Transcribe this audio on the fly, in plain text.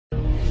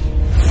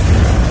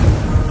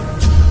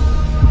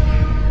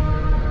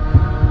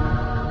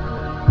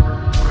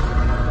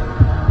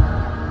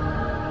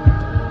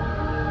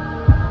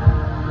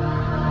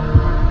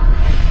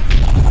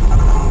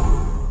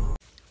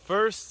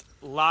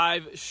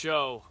live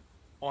show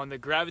on the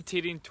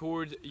Gravitating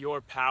Toward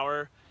Your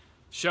Power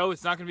show.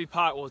 It's not going to be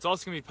well, it's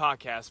also going to be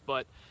podcast,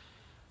 but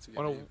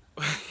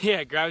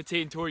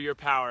Gravitating Toward Your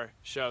Power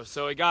show.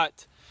 So I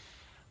got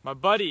my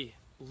buddy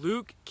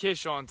Luke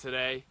Kish on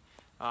today,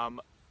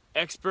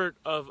 expert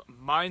of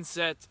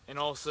mindset and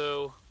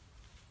also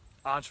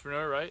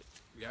entrepreneur, right?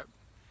 Yep.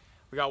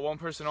 We got one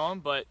person on,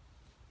 but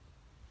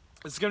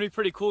it's going to be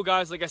pretty cool,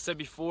 guys. Like I said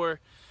before,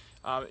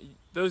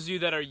 those of you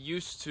that are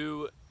used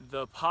to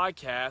the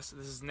podcast,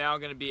 this is now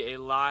going to be a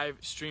live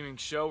streaming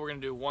show. We're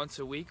going to do once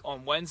a week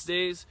on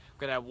Wednesdays.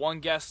 We're going to have one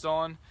guest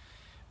on.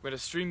 We're going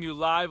to stream you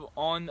live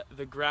on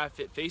the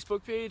Gravitate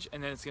Facebook page,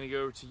 and then it's going to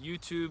go over to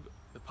YouTube,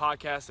 the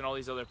podcast, and all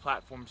these other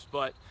platforms.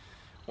 But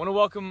I want to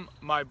welcome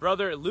my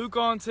brother Luke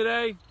on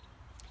today.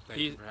 Thank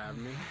you for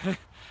having me.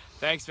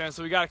 Thanks, man.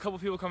 So we got a couple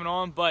people coming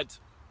on, but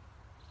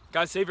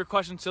guys, save your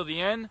questions till the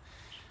end.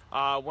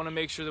 I want to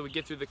make sure that we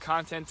get through the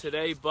content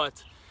today,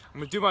 but I'm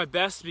going to do my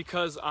best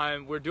because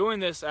we're doing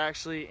this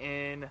actually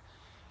in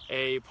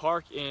a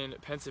park in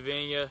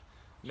Pennsylvania.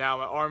 Now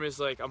my arm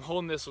is I'm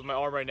holding this with my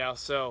arm right now,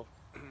 so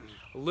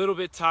a little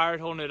bit tired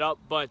holding it up,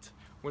 but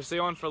we're going to stay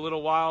on for a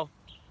little while.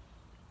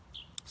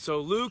 So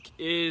Luke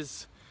tell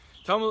us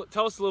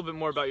a little bit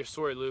more about your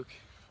story, Luke,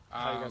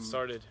 how you got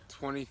started.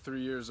 23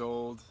 years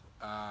old,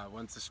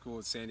 went to school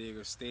at San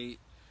Diego State.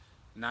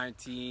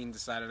 19,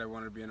 decided I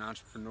wanted to be an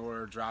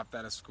entrepreneur, dropped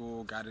out of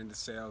school, got into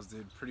sales,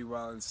 did pretty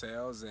well in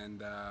sales,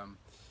 and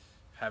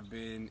have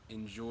been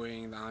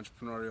enjoying the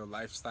entrepreneurial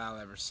lifestyle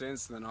ever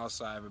since. And then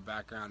also I have a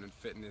background in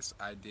fitness.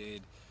 I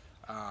did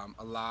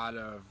a lot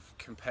of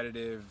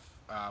competitive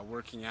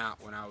working out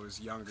when I was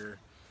younger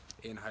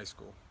in high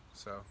school.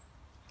 So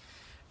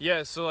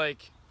yeah, so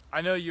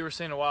I know you were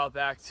saying a while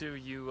back too,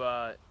 you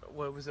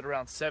what was it,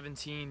 around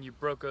 17 you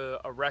broke a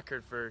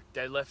record for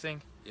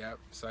deadlifting? Yep,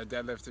 so I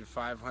deadlifted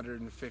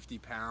 550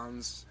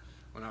 pounds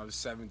when I was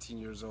 17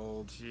 years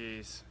old.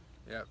 Jeez.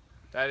 Yep.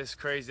 That is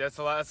crazy. That's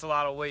a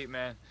lot of weight,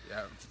 man.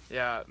 Yep.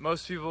 Yeah,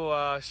 most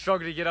people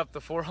struggle to get up to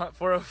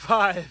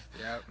 405.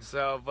 Yep.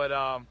 So,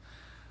 but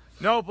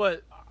no,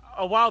 but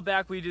a while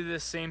back we did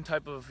this same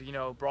type of,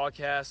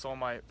 broadcast on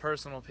my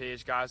personal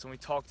page, guys, and we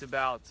talked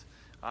about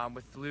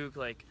with Luke,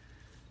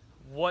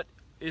 what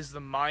is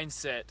the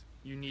mindset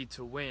you need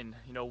to win?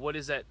 What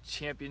is that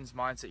champion's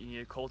mindset you need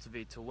to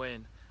cultivate to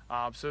win?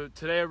 So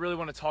today I really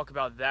want to talk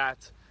about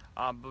that.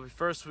 But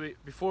first,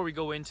 before we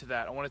go into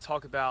that, I want to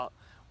talk about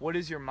what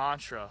is your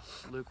mantra,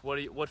 Luke?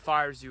 What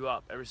fires you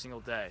up every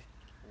single day?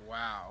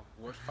 Wow,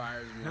 what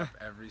fires me up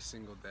every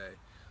single day?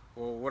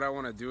 Well, what I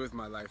want to do with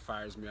my life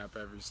fires me up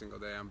every single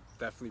day. I'm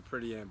definitely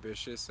pretty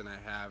ambitious, and I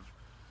have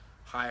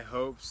high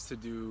hopes to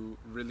do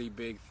really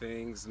big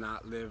things,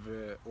 not live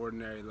an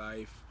ordinary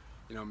life,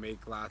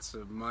 make lots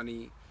of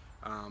money,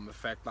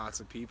 affect lots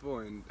of people,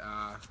 and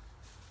I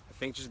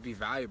think just be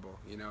valuable,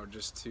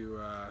 just to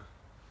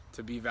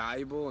be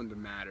valuable and to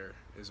matter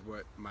is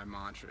what my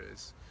mantra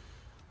is.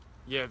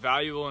 Yeah,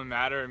 valuable and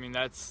matter. I mean,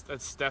 that's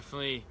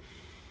definitely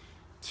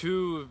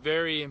two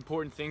very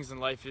important things in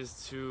life,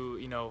 is to,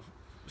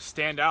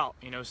 stand out,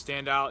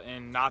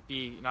 and not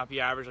be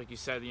average, like you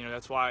said.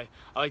 That's why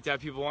I like to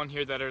have people on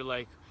here that are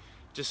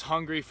just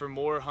hungry for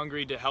more,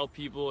 hungry to help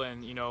people,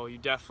 and you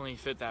definitely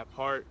fit that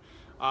part.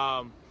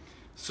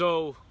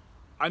 So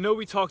I know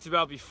we talked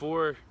about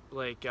before,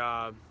 we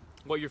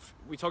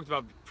talked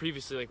about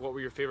previously, what were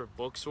your favorite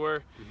books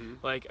were.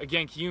 Mm-hmm.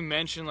 Again, can you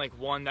mention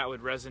one that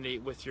would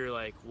resonate with your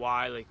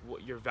why,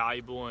 what you're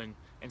valuable and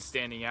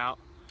standing out?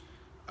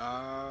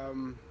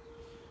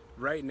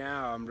 Right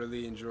now I'm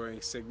really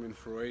enjoying Sigmund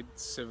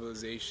Freud's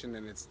Civilization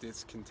and Its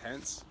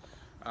Discontents,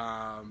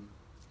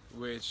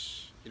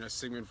 which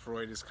Sigmund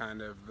Freud is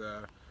kind of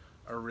the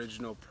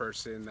original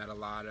person that a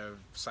lot of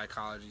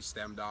psychology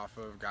stemmed off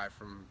of, guy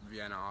from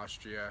Vienna,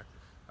 Austria,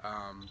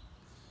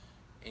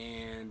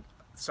 and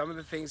some of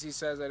the things he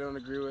says I don't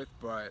agree with,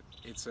 but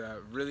it's a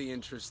really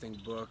interesting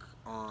book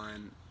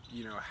on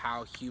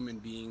how human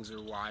beings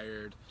are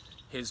wired,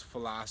 his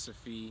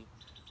philosophies,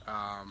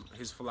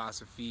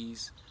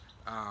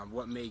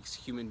 what makes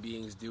human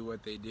beings do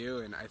what they do.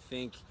 And I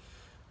think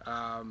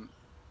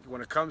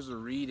when it comes to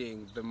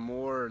reading, the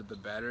more the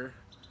better.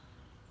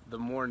 The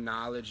more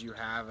knowledge you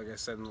have, like I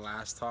said in the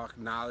last talk,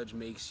 knowledge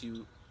makes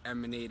you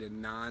emanate a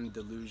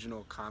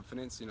non-delusional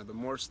confidence. The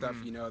more stuff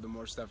you know, the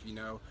more stuff you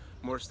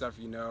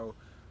know,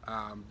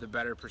 the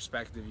better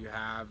perspective you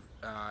have,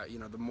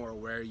 the more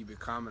aware you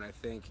become. And I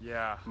think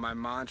my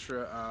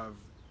mantra of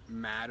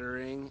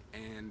mattering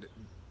and,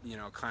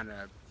 kind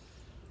of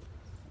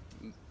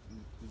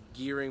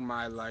gearing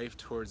my life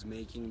towards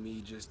making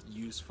me just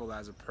useful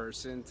as a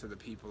person to the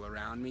people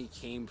around me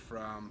came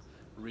from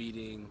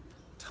reading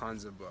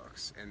tons of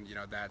books, and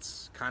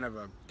that's kind of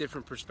a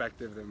different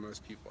perspective than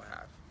most people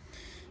have.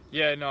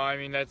 Yeah, no, I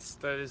mean that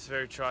is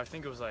very true. I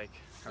think it was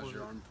how's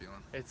your arm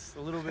feeling? It's a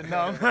little bit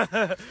numb.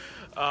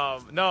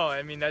 No,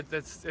 I mean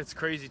that's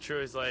crazy true.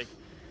 It's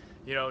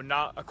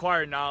not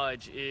acquired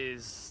knowledge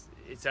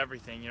it's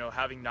everything.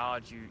 Having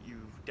knowledge, you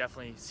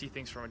definitely see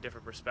things from a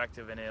different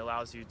perspective, and it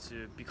allows you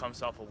to become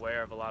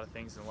self-aware of a lot of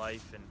things in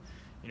life, and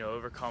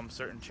overcome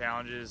certain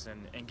challenges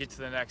and get to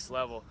the next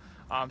level.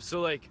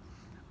 So like,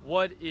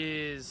 what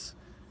is,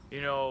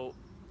 you know,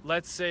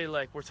 let's say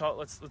like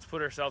let's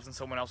put ourselves in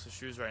someone else's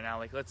shoes right now.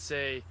 Like let's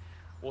say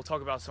we'll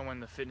talk about someone in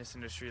the fitness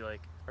industry,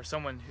 like, or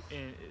someone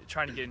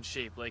trying to get in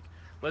shape. Like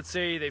let's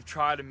say they've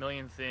tried a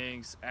million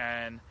things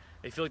and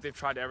they feel like they've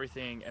tried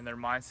everything and their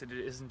mindset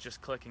isn't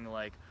just clicking.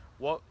 Like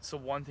what's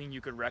one thing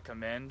you could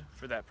recommend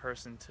for that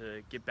person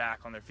to get back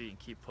on their feet and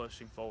keep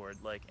pushing forward,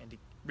 like, and to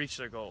reach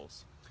their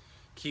goals?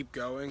 Keep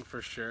going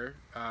for sure,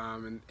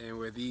 and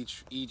with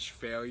each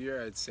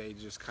failure, I'd say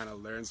just kind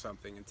of learn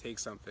something and take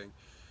something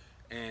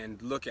and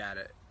look at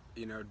it.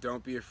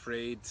 Don't be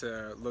afraid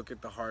to look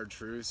at the hard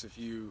truths. If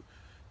you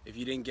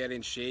didn't get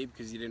in shape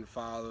because you didn't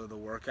follow the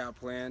workout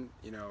plan,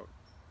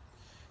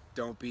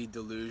 don't be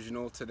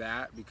delusional to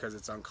that because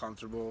it's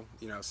uncomfortable,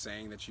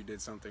 saying that you did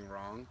something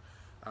wrong.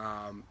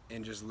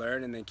 And just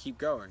learn and then keep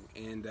going.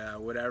 And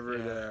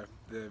whatever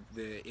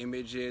the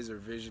image is or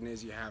vision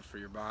is you have for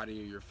your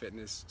body or your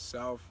fitness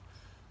self,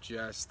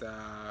 just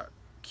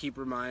keep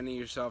reminding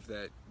yourself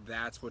that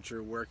that's what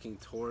you're working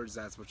towards,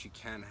 that's what you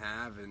can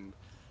have,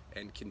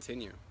 and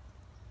continue.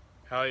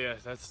 Hell yeah,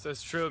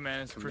 that's true,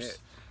 man. It's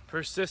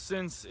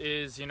persistence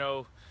is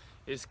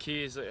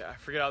key. I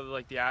forget how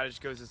like the adage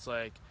goes. It's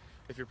like,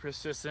 if you're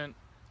persistent,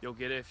 you'll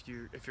get it.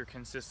 If you're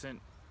consistent,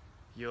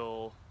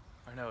 you'll,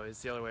 or no,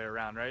 it's the other way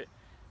around, right?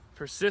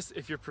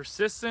 If you're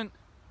persistent,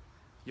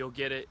 you'll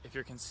get it. If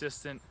you're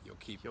consistent, you'll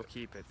keep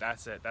it.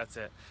 That's it.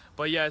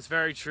 But yeah, it's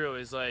very true.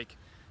 Is like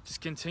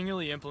just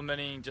continually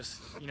implementing,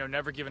 just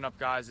never giving up,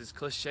 guys. As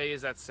cliche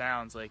as that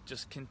sounds, like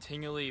just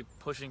continually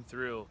pushing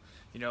through,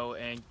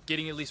 and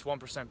getting at least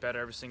 1% better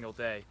every single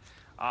day.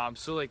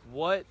 So like,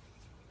 what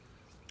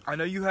I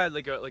know you had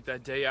like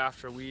that day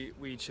after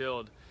we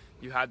chilled,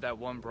 you had that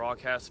one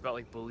broadcast about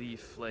like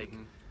belief, like.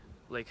 Mm-hmm.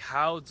 Like,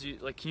 how do you,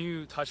 like, can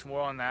you touch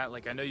more on that?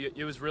 Like, I know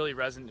it was really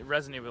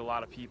resonated with a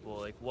lot of people.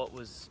 Like, what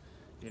was,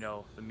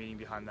 the meaning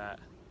behind that?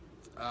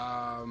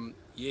 Yeah,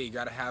 you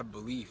got to have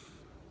belief.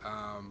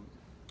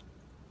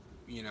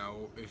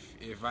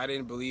 If I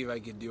didn't believe I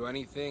could do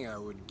anything, I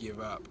would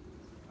give up.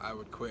 I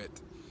would quit.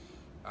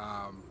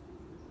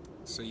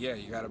 So yeah,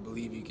 you got to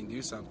believe you can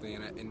do something,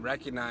 and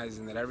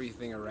recognizing that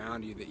everything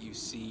around you that you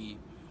see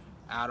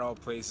at all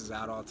places,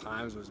 at all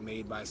times, was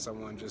made by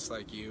someone just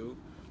like you.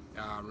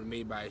 Or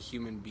made by a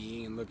human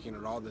being, and looking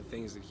at all the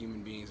things that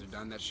human beings have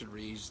done, that should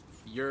raise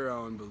your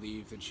own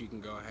belief that you can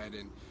go ahead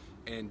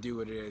and do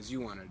what it is you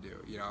want to do.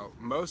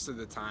 Most of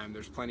the time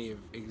there's plenty of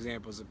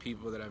examples of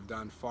people that have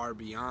done far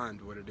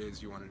beyond what it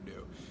is you want to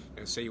do.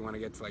 Say you want to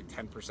get to like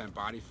 10%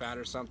 body fat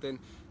or something,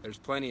 there's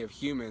plenty of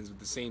humans with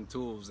the same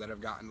tools that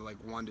have gotten to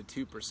like 1%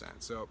 to 2%.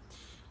 So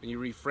when you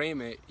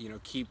reframe it,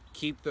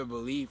 keep the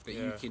belief that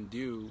you can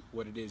do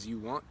what it is you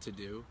want to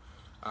do,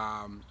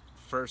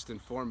 first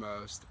and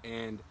foremost.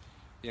 And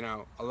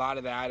a lot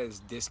of that is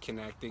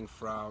disconnecting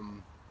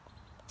from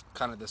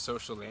kind of the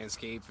social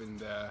landscape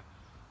and a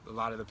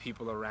lot of the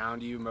people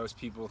around you. Most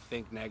people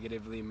think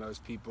negatively.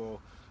 Most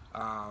people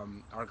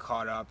are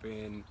caught up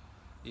in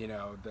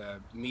the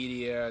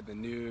media, the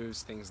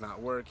news, things not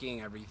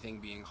working, everything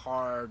being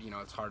hard.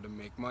 It's hard to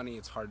make money,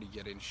 it's hard to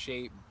get in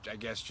shape. I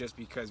guess just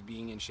because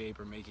being in shape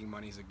or making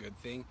money is a good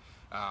thing,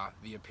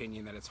 the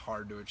opinion that it's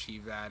hard to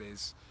achieve that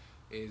is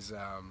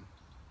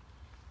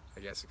I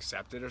guess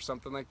accepted or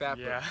something like that.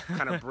 Yeah. But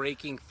kind of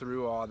breaking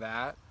through all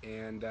that,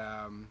 and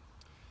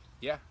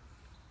yeah,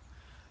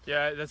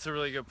 that's a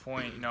really good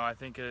point. I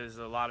think is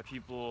a lot of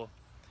people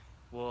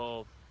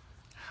will,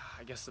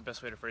 I guess the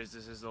best way to phrase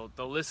this is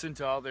they'll listen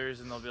to others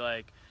and they'll be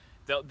like,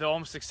 they'll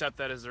almost accept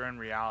that as their own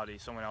reality,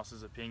 someone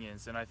else's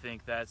opinions. And I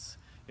think that's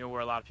where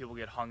a lot of people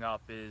get hung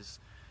up is,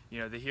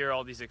 they hear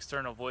all these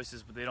external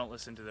voices, but they don't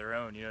listen to their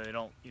own. They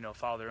don't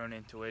follow their own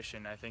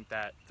intuition. I think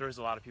that throws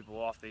a lot of people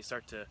off. They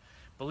start to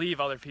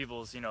believe other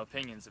people's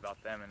opinions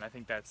about them, and I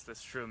think that's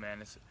true,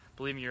 man. It's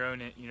believing your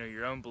own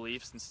your own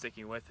beliefs and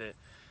sticking with it.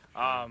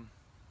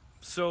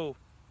 So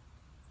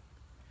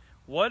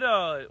what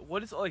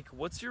is like,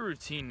 what's your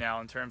routine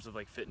now in terms of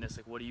like fitness?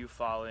 Like, what are you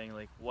following?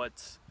 Like,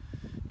 what's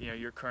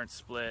your current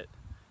split,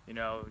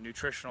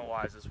 nutritional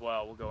wise as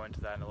well? We'll go into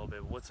that in a little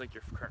bit. What's like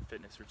your current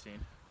fitness routine?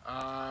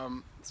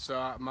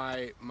 So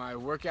my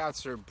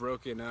workouts are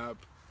broken up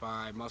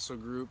by muscle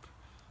group.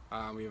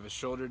 We have a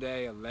shoulder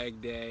day, a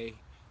leg day.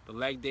 The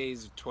leg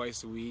days are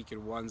twice a week,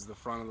 and one's the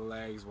front of the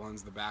legs,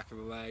 one's the back of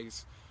the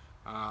legs.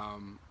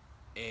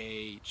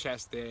 A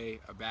chest day,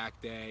 a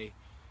back day,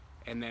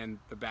 and then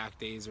the back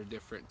days are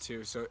different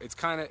too. So it's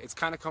kind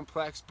of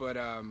complex, but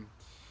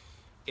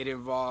it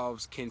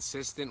involves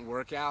consistent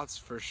workouts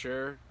for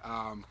sure,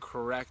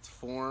 correct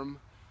form,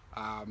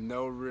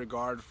 no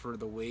regard for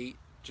the weight,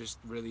 just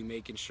really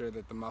making sure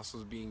that the muscle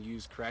is being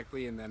used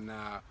correctly, and then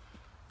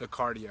the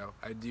cardio.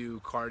 I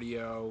do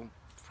cardio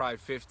probably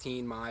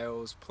 15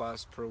 miles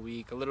plus per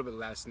week, a little bit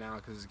less now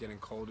because it's getting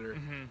colder.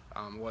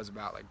 Mm-hmm. It was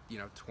about like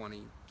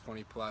 20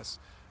 plus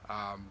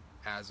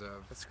as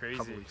of a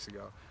couple weeks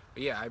ago.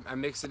 But yeah, I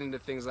mix it into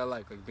things I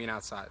like being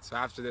outside. So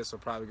after this, I'll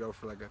probably go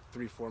for like a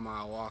 3-4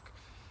 mile walk,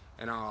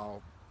 and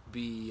I'll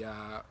be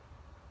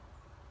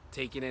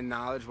taking in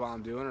knowledge while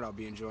I'm doing it. I'll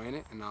be enjoying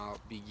it, and I'll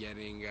be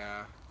getting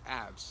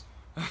abs.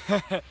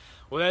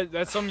 Well,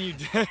 that's something you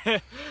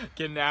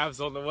getting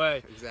abs on the way.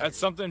 Exactly. That's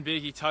something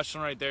big he touched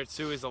on right there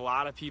too. Is a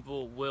lot of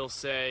people will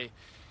say,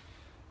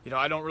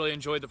 I don't really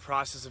enjoy the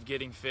process of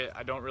getting fit.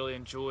 I don't really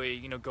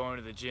enjoy, going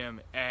to the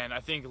gym. And I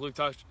think Luke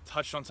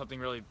touched on something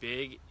really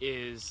big.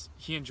 Is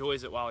he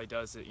enjoys it while he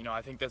does it.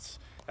 I think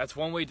that's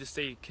one way to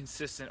stay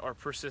consistent or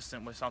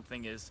persistent with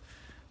something is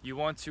you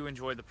want to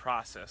enjoy the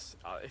process.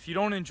 If you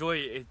don't enjoy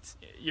it,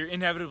 you're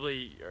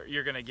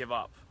going to give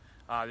up.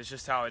 It's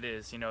just how it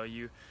is.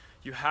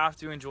 You have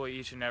to enjoy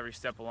each and every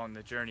step along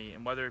the journey,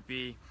 and whether it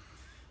be,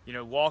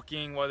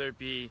 walking, whether it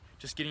be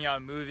just getting out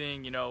and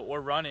moving, or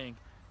running,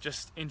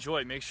 just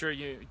enjoy it. Make sure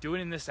you do it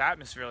in this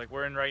atmosphere like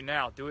we're in right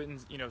now. Do it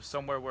in,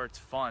 somewhere where it's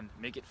fun.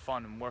 Make it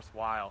fun and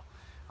worthwhile.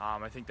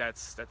 I think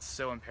that's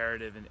so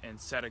imperative,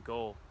 and set a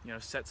goal.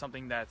 Set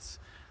something that's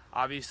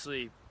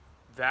obviously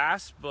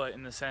vast, but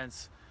in the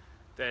sense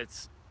that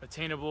it's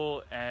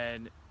attainable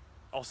and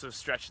also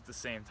stretch at the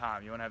same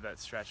time. You want to have that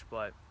stretch,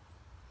 but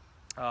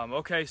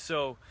okay,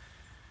 so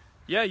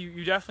yeah,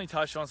 you definitely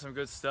touched on some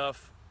good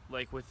stuff,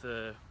 like with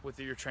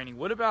your training.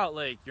 What about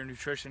like your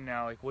nutrition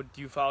now? Like, what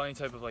do you follow any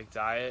type of like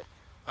diet?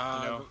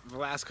 The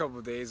last couple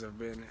of days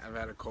I've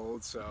had a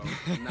cold, so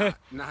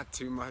not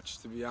too much,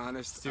 to be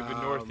honest. Stupid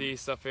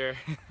Northeast up here.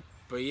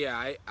 But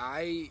yeah,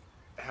 I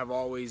have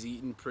always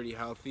eaten pretty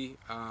healthy.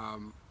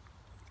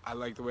 I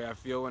like the way I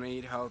feel when I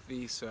eat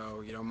healthy,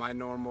 so my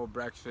normal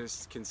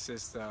breakfast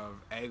consists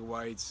of egg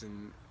whites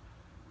and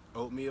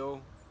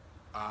oatmeal,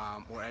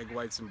 or egg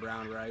whites and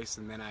brown rice,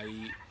 and then I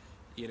eat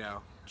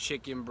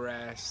chicken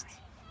breast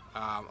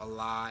a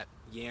lot,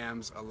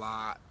 yams a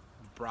lot,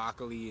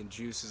 broccoli and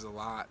juices a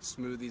lot,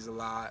 smoothies a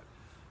lot,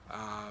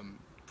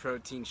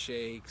 protein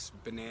shakes,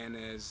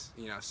 bananas,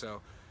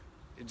 so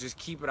just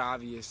keep it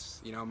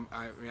obvious.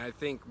 I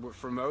think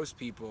for most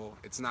people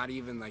it's not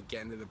even like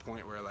getting to the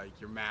point where like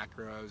your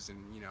macros and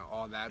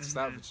all that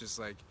stuff. It's just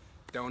like,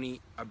 don't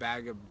eat a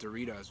bag of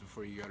Doritos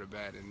before you go to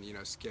bed, and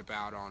skip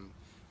out on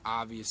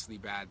obviously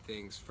bad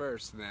things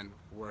first and then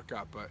work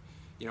up. But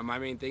my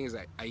main thing is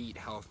I eat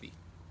healthy.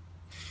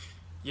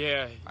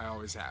 Yeah, I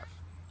always have.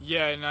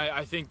 Yeah, and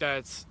I think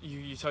that's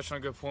you touched on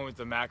a good point with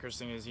the macros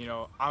thing. Is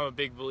I'm a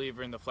big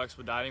believer in the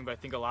flexible dieting, but I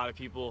think a lot of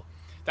people,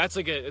 that's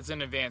like it's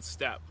an advanced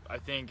step. I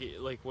think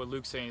like what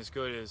Luke's saying is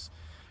good is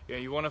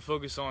you want to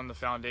focus on the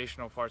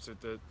foundational parts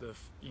of the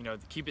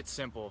keep it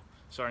simple,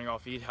 starting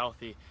off, eat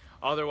healthy.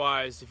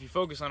 Otherwise, if you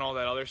focus on all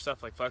that other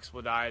stuff like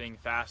flexible dieting,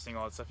 fasting,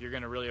 all that stuff, you're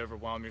going to really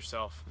overwhelm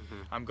yourself.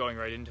 I'm going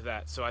right into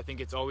that. So I think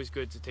it's always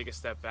good to take a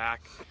step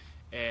back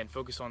and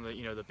focus on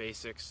the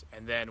basics,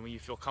 and then when you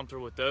feel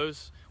comfortable with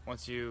those,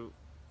 once you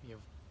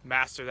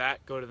master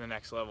that, go to the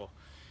next level.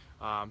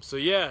 So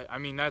yeah, I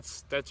mean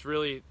that's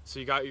really, so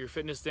you got your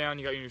fitness down,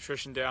 you got your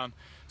nutrition down.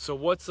 So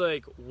what's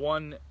like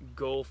one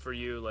goal for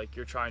you, like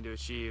you're trying to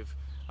achieve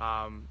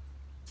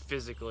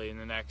physically in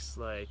the next,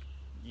 like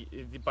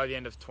by the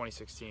end of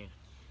 2016?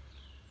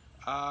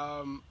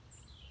 To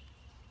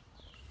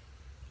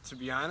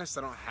be honest,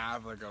 I don't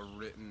have like a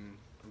written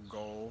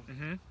goal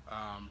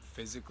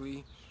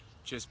physically,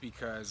 just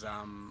because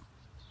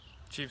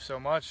achieve so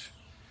much.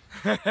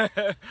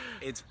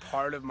 It's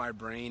part of my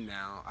brain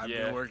now. I've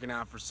been working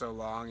out for so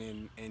long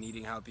and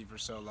eating healthy for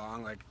so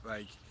long. Like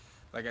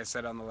I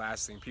said on the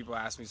last thing, people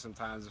ask me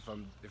sometimes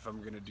if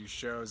I'm gonna do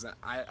shows.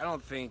 I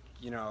don't think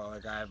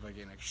like I have like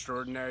an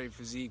extraordinary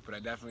physique, but I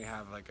definitely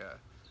have like a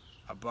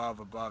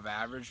above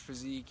average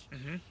physique.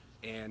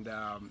 And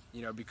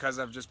because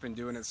I've just been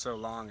doing it so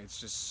long, it's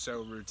just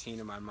so routine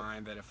in my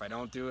mind that if I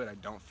don't do it, I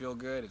don't feel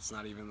good. It's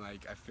not even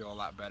like I feel a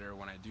lot better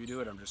when I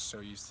do it. I'm just so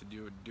used to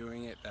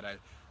doing it that I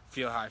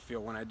feel how I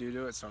feel when I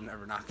do it, so I'm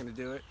never not going to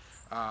do it.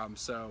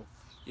 So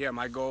yeah,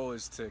 my goal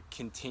is to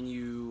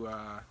continue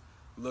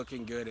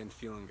looking good and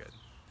feeling good.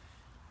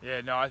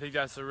 Yeah, no, I think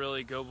that's a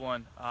really good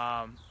one.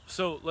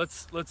 So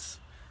let's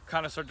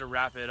kind of start to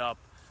wrap it up.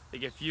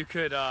 Like if you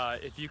could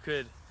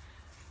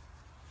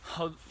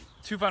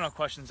two final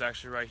questions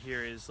actually right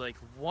here is like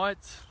what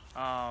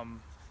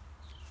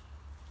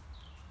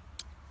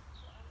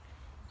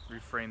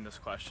reframe this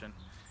question.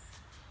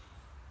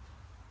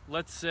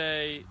 Let's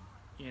say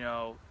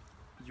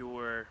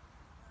you're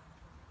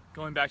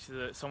going back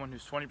to someone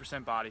who's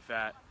 20% body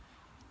fat.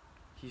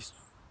 This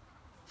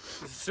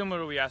is similar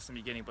to what we asked in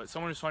the beginning, but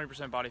someone who's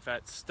 20% body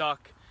fat,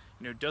 stuck,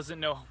 doesn't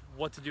know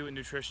what to do with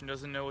nutrition,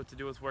 doesn't know what to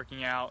do with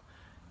working out,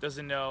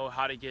 doesn't know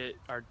how to get,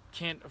 or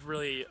can't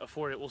really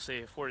afford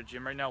a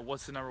gym right now.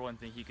 What's the number one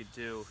thing he could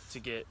do to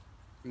get?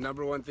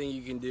 Number one thing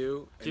you can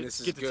do, and this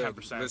is good,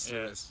 listen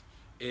to this,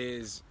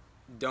 is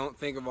don't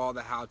think of all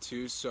the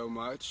how-tos so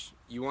much.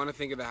 You want to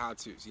think of the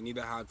how-tos. You need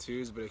the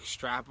how-tos, but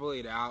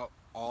extrapolate out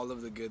all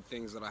of the good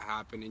things that'll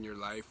happen in your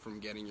life from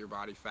getting your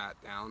body fat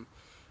down.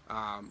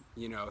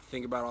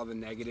 Think about all the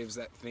negatives,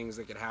 things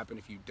that could happen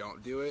if you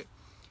don't do it,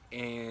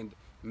 and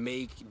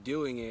make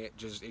doing it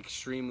just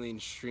extremely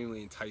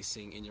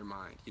enticing in your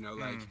mind.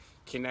 Like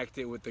connect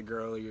it with the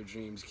girl of your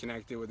dreams,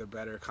 connect it with a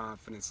better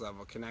confidence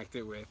level, connect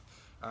it with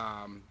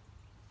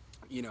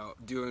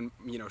doing,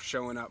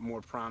 showing up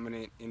more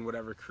prominent in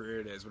whatever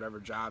career it is, whatever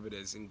job it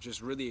is, and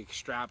just really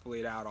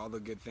extrapolate out all the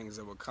good things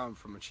that will come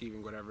from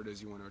achieving whatever it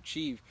is you want to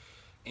achieve.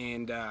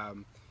 And,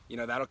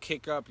 that'll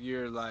kick up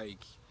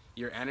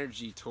your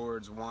energy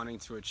towards wanting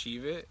to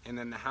achieve it. And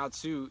then the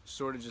how-to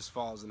sort of just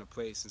falls into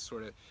place and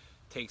sort of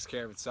takes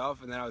care of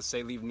itself. And then I would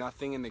say leave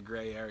nothing in the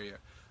gray area.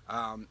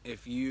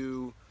 If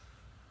you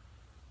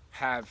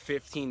have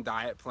 15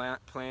 diet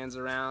plans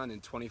around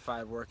and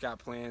 25 workout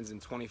plans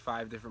and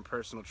 25 different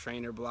personal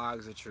trainer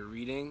blogs that you're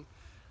reading,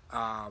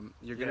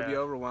 you're going to be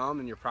overwhelmed,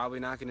 and you're probably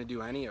not going to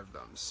do any of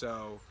them.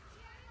 So,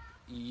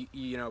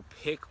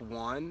 pick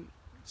one,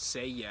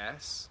 say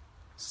yes,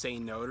 say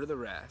no to the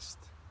rest,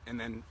 and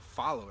then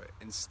follow it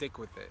and stick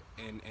with it,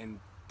 and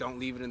don't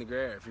leave it in the gray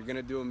area. If you're going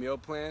to do a meal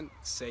plan,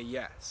 say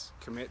yes,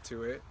 commit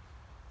to it.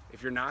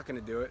 If you're not going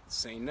to do it,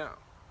 say no.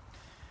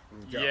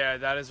 Yeah,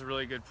 that is a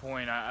really good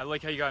point. I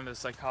like how you got into the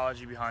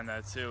psychology behind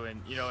that too.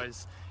 And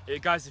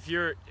guys, if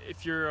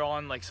you're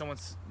on like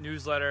someone's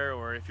newsletter,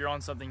 or if you're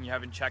on something you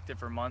haven't checked it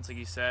for months, like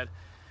you said,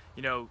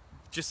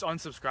 just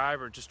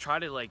unsubscribe, or just try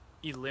to like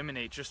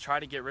eliminate, just try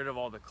to get rid of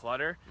all the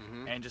clutter,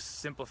 and just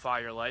simplify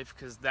your life,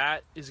 because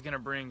that is going to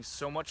bring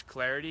so much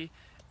clarity.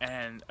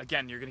 And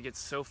again, you're going to get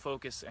so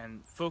focused,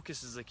 and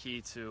focus is the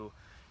key to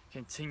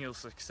continual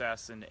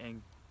success and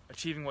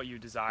achieving what you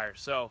desire.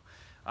 So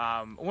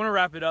I want to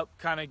wrap it up,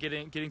 kind of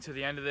getting to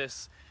the end of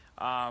this.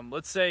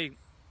 Let's say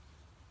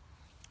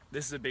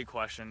this is a big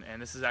question,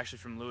 and this is actually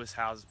from Lewis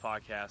Howes'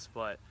 podcast,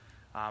 but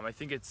I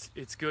think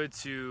it's good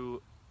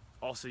to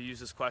also use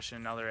this question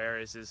in other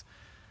areas. Is,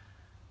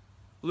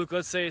 Luke,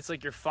 let's say it's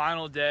like your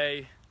final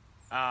day,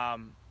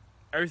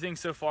 everything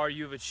so far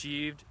you've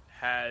achieved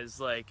has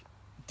like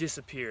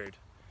disappeared.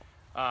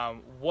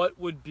 What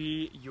would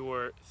be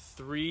your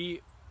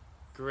 3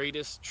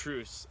 greatest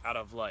truths out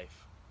of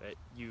life that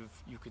you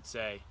could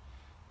say?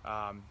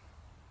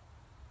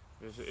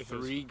 If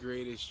 3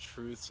 greatest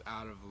truths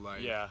out of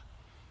life. Yeah.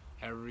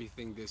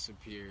 Everything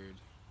disappeared.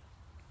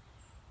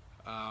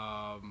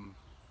 Whoa.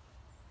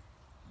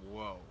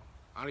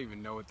 I don't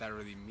even know what that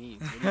really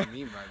means. What do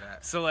you mean by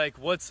that? So like,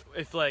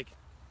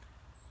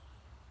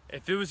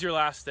 if it was your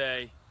last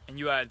day and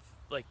you had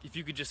if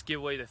you could just give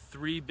away the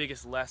 3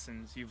 biggest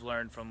lessons you've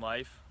learned from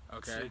life,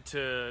 okay,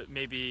 to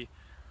maybe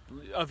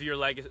of your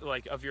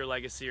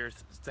legacy, or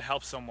to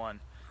help someone,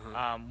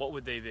 what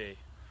would they be?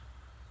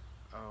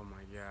 Oh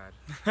my God.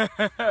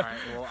 All right.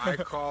 Well,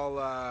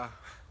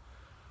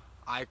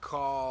 I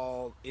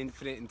call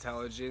infinite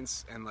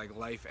intelligence and like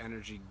life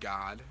energy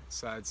God.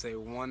 So I'd say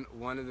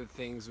one of the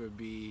things would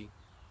be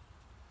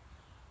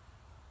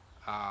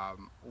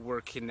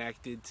we're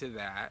connected to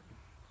that.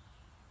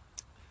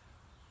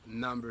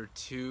 Number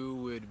 2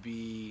 would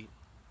be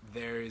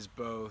there is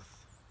both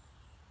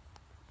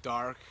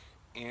dark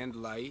and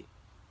light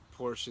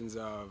portions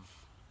of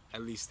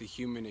at least the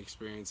human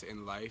experience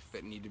in life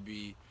that need to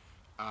be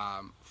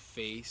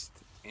faced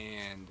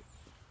and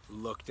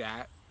looked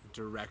at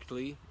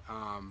directly.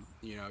 A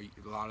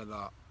lot of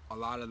the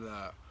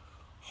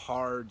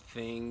hard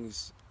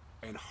things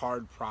and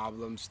hard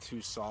problems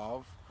to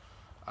solve,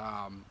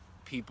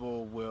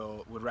 people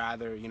would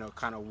rather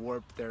kind of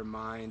warp their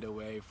mind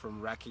away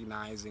from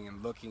recognizing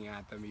and looking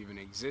at them even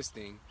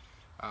existing,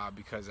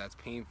 because that's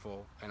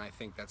painful, and I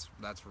think that's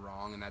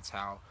wrong, and that's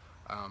how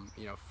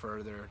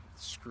further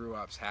screw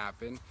ups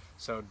happen.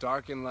 So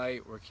dark and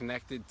light, we're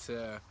connected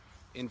to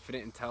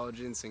infinite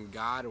intelligence and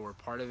God, or we're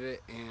part of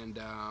it. And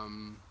I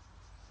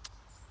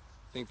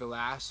think the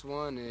last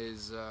one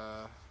is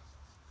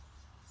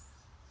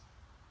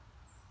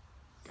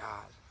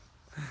God.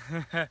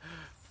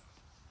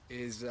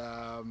 Is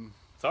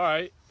it's all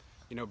right.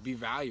 Be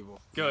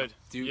valuable. Good.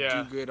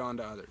 Do good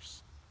onto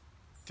others.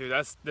 Dude,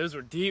 those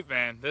were deep,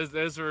 man.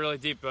 Those were really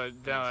deep, but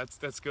no,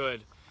 that's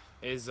good.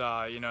 Is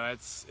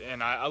it's,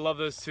 and I love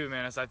those too,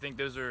 man. I think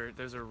those are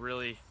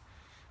really,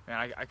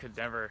 man. I could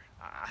never.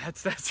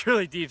 That's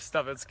really deep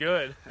stuff. It's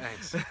good.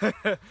 Thanks.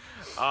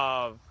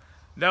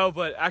 No,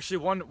 but actually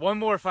one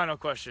more final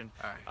question.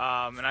 All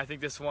right. And I think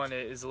this one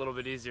is a little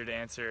bit easier to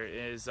answer.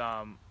 Is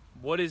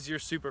what is your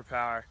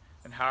superpower,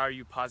 and how are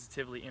you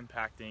positively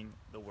impacting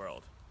the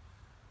world?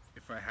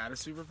 If I had a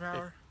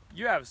superpower?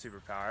 You have a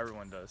superpower.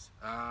 Everyone does.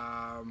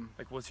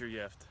 What's your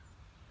gift?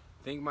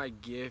 I think my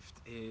gift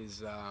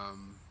is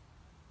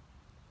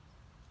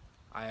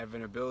I have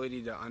an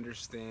ability to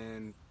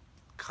understand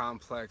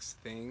complex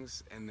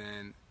things and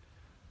then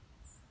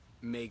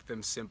make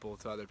them simple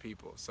to other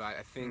people. So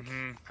I think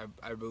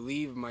I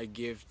believe my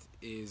gift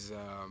is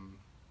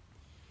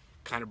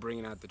kind of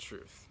bringing out the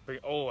truth.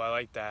 Oh, I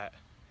like that.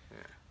 Yeah.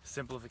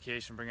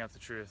 Simplification, bring out the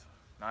truth.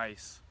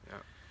 Nice. Yeah.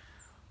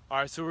 All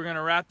right, so we're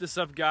gonna wrap this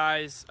up,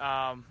 guys.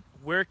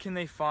 Where can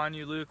they find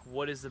you, Luke?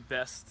 What is the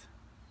best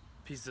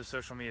pieces of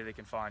social media they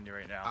can find you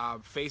right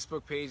now?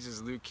 Facebook page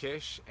is Luke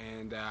Kish,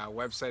 and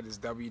website is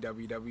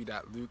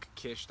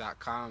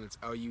www.lukekish.com. It's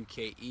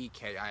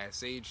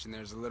LUKEKISH, and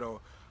there's a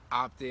little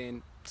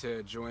opt-in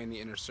to join the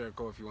inner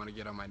circle if you want to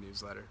get on my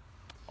newsletter.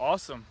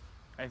 Awesome.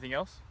 Anything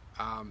else?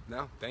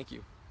 No, thank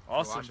you.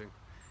 Awesome. For watching.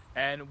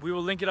 And we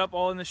will link it up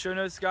all in the show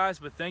notes, guys.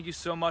 But thank you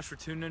so much for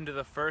tuning into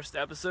the first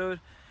episode.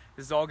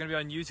 This is all going to be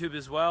on YouTube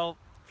as well.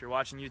 If you're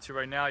watching YouTube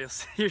right now,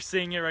 you're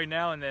seeing it right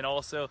now, and then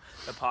also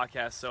the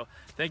podcast. So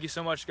thank you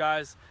so much,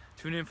 guys.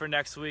 Tune in for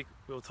next week.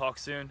 We will talk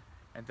soon.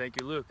 And thank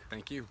you, Luke.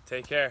 Thank you.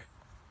 Take care.